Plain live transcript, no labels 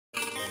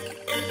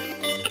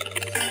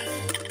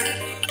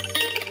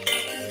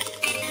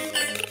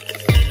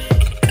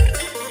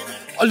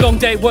A long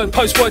day at work,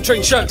 post-work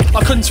drink shirt.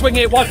 I couldn't swing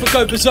it, wife would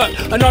go berserk.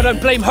 And I don't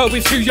blame her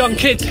with 2 young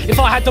kids. If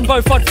I had them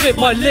both, I'd flip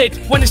my lid.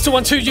 When it's 2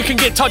 on 2, you can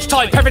get touch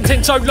tight.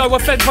 Parenting so low,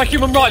 offends my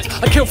human rights.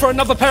 I kill for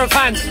another pair of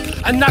hands.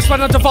 And that's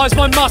when I devised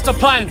my master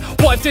plan.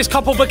 What if this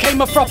couple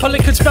became a throuple?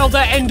 It could spell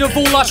the end of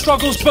all our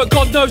struggles. But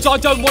God knows I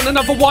don't want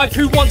another wife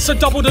who wants to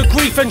double the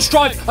grief and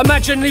strife.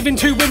 Imagine leaving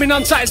 2 women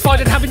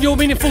unsatisfied and having your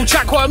meaningful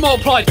chat quite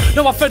multiplied.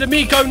 No, a third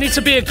amigo needs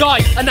to be a guy,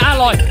 an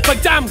ally.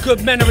 But damn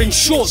good men are in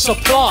short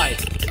supply.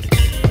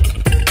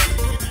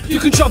 You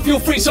can shove your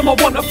threesome, I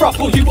want a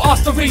throuple. You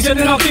ask the reason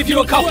and I'll give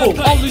you a couple.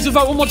 I'll lose a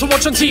vote and want to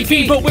watch on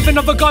TV, but with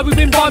another guy we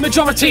win by a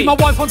majority. My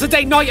wife wants a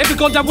date night every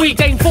goddamn week.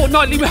 Dating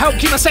fortnightly will help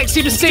keep my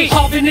sexy mystique.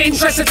 Halving the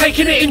interest and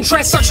taking it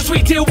interest. Such a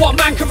sweet deal, what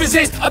man can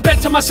resist? I bet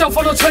to myself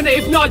on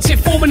alternative nights.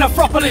 If forming a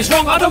throuple is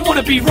wrong, I don't want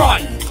to be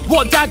right.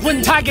 What dad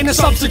wouldn't tag in a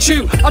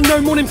substitute? I'm no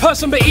morning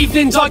person, but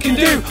evenings I can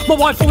do. My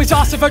wife always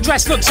asks if her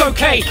dress looks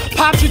okay.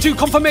 Perhaps with 2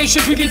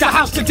 confirmations we leave the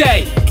house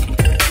today.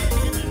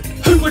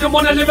 Who wouldn't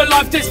want to live a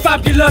life this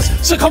fabulous?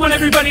 So come on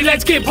everybody,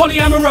 let's get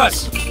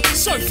polyamorous.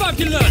 So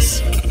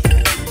fabulous.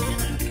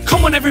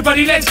 Come on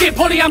everybody, let's get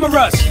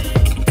polyamorous.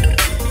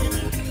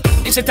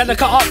 It's a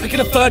delicate art, picking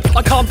a third.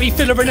 I can't be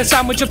filler in a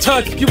sandwich of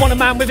turd. You want a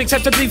man with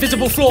acceptably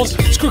visible flaws.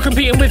 Screw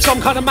competing with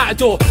some kind of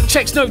matador.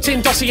 Checks notes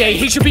in dossier,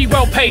 he should be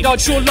well paid. I'd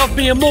sure love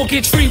me a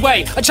mortgage-free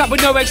way. A chap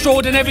with no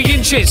extraordinary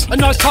inches. A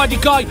nice tidy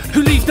guy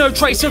who leaves no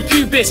trace of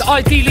pubis.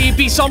 Ideally he'd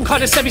be some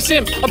kind of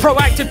semi-simp. A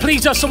proactive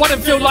pleaser so I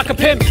don't feel like a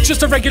pimp.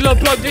 Just a regular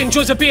bloke that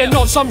enjoys a beer,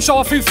 not some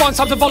show-off who finds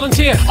time to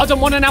volunteer. I don't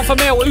want an alpha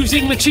male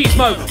oozing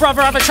machismo.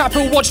 Rather have a chap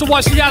who'll watch the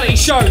wife's reality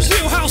shows.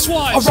 Real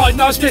Housewives. Alright,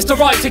 now it's Mr.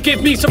 Right to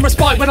give me some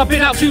respite when I've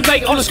been out too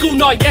late on a school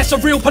night. Yes, a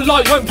real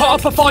polite, won't put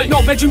up a fight.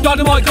 Not bedroom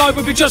dynamite guy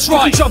would be just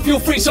right. You can shove your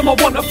threesome, I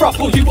want a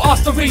throuple. You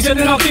ask the reason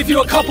and I'll give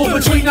you a couple.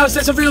 Between us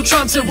there's a real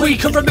chance that we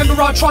can remember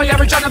our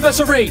tri-average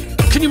anniversary.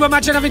 Can you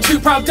imagine having 2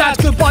 proud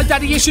dads? Goodbye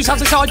daddy issues,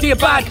 how's this idea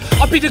bad?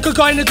 I'd be the good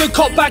guy in a good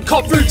cop, bad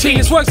cop routine.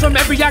 It works from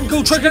every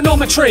angle,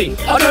 trigonometry.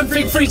 I don't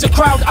think three's a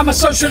crowd, I'm a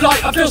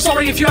socialite. I feel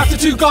sorry if you have to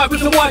do-guy with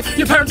the wife.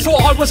 Your parents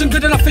thought I wasn't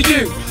good enough for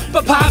you,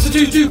 but perhaps a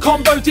do-do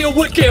combo deal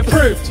would get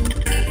approved.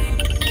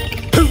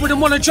 Who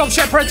wouldn't want a job,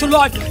 share parental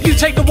life? You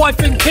take the wife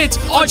and kids,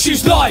 I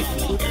choose life.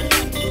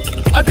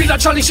 I'd be like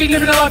Charlie Sheen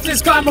living a life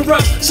that's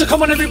glamorous. So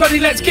come on everybody,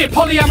 let's get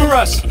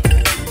polyamorous.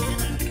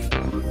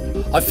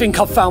 I think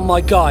I've found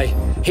my guy.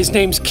 His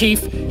name's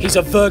Keith, he's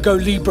a Virgo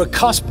Libra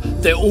cusp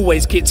that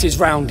always gets his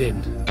round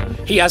in.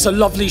 He has a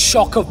lovely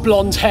shock of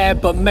blonde hair,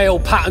 but male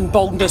pattern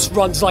baldness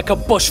runs like a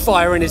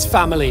bushfire in his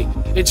family.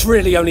 It's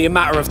really only a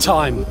matter of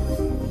time.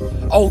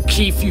 Oh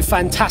Keith, you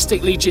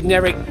fantastically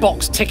generic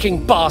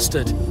box-ticking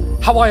bastard.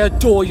 How I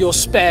adore your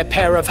spare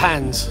pair of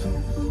hands.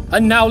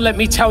 And now let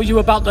me tell you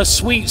about the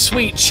sweet,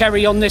 sweet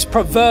cherry on this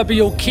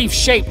proverbial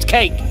Keith-shaped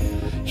cake.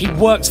 He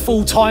works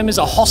full-time as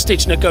a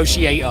hostage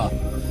negotiator.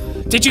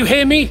 Did you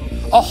hear me?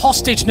 A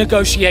hostage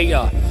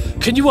negotiator.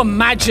 Can you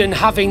imagine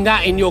having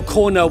that in your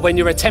corner when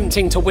you're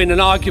attempting to win an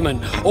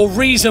argument or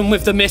reason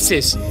with the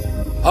missus?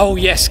 Oh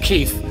yes,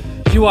 Keith.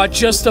 You are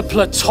just a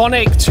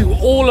platonic to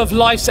all of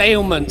life's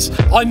ailments.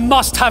 I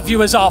must have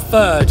you as our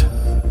third.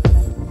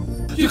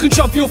 You can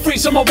shove your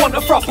threesome, I want a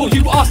throuple.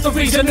 You ask the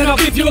reason and I'll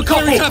give you a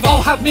couple.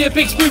 I'll have me a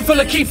big spoonful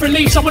of Keith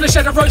relief. Someone to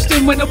shed a roast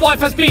in when the wife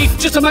has beef.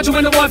 Just imagine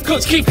when the wife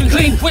cooks, Keith can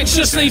clean, which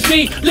just leaves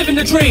me living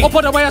the dream. Oh,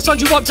 by the way, I signed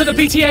you up to the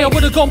PTA. I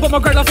would have gone, but my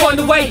great love flying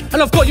away.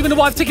 And I've got you in the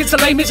wife tickets to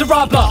Les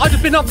Miserables. I'd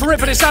have been up for it,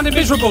 but it sounded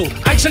miserable.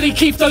 Actually,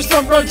 Keith, those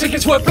front row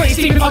tickets were pretty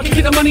steep. If I could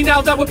get the money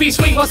now, that would be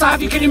sweet. Whilst I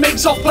have you, can you make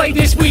soft play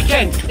this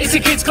weekend? It's a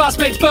kid's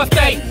classmate's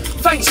birthday.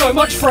 Thanks so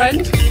much,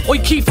 friend. Oi,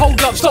 Keith,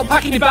 hold up, stop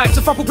packing your bags.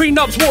 The throuple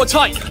prenups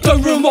watertight.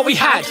 Don't ruin what we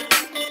had.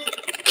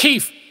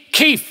 Keith,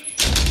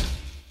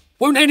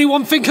 won't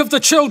anyone think of the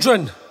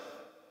children?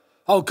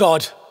 Oh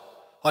God,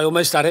 I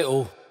almost had it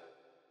all.